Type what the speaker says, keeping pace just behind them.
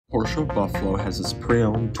Porsche of Buffalo has this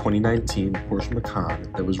pre-owned 2019 Porsche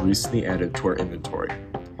Macan that was recently added to our inventory.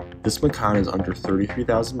 This Macan is under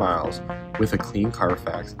 33,000 miles with a clean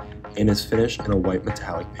CarFax and is finished in a white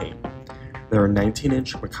metallic paint. There are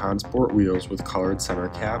 19-inch Macan Sport Wheels with colored center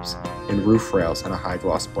caps and roof rails in a high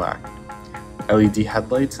gloss black. LED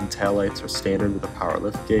headlights and taillights are standard with a power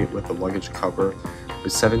liftgate with a luggage cover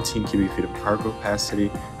with 17 cubic feet of cargo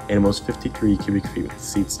capacity and almost 53 cubic feet with the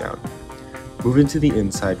seats down. Moving to the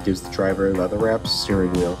inside gives the driver a leather-wrapped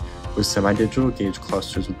steering wheel with semi-digital gauge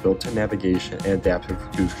clusters with built-in navigation and adaptive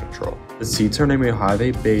cruise control. The seats are in a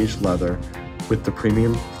Mojave Beige Leather with the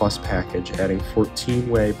Premium Plus package, adding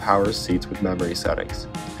 14-way power seats with memory settings.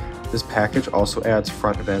 This package also adds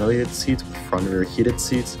front ventilated seats with front and rear heated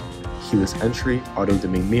seats, keyless entry,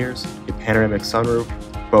 auto-dimming mirrors, a panoramic sunroof,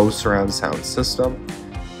 Bose surround sound system,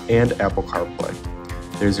 and Apple CarPlay.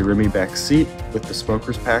 There's a roomy back seat with the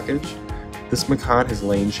smoker's package. This Macan has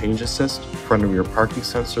lane change assist, front and rear parking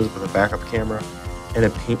sensors with a backup camera, and a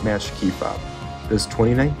paint-matched key fob. This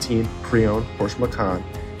 2019 pre-owned Porsche Macan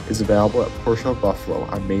is available at Porsche of Buffalo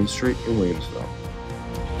on Main Street in Williamsville.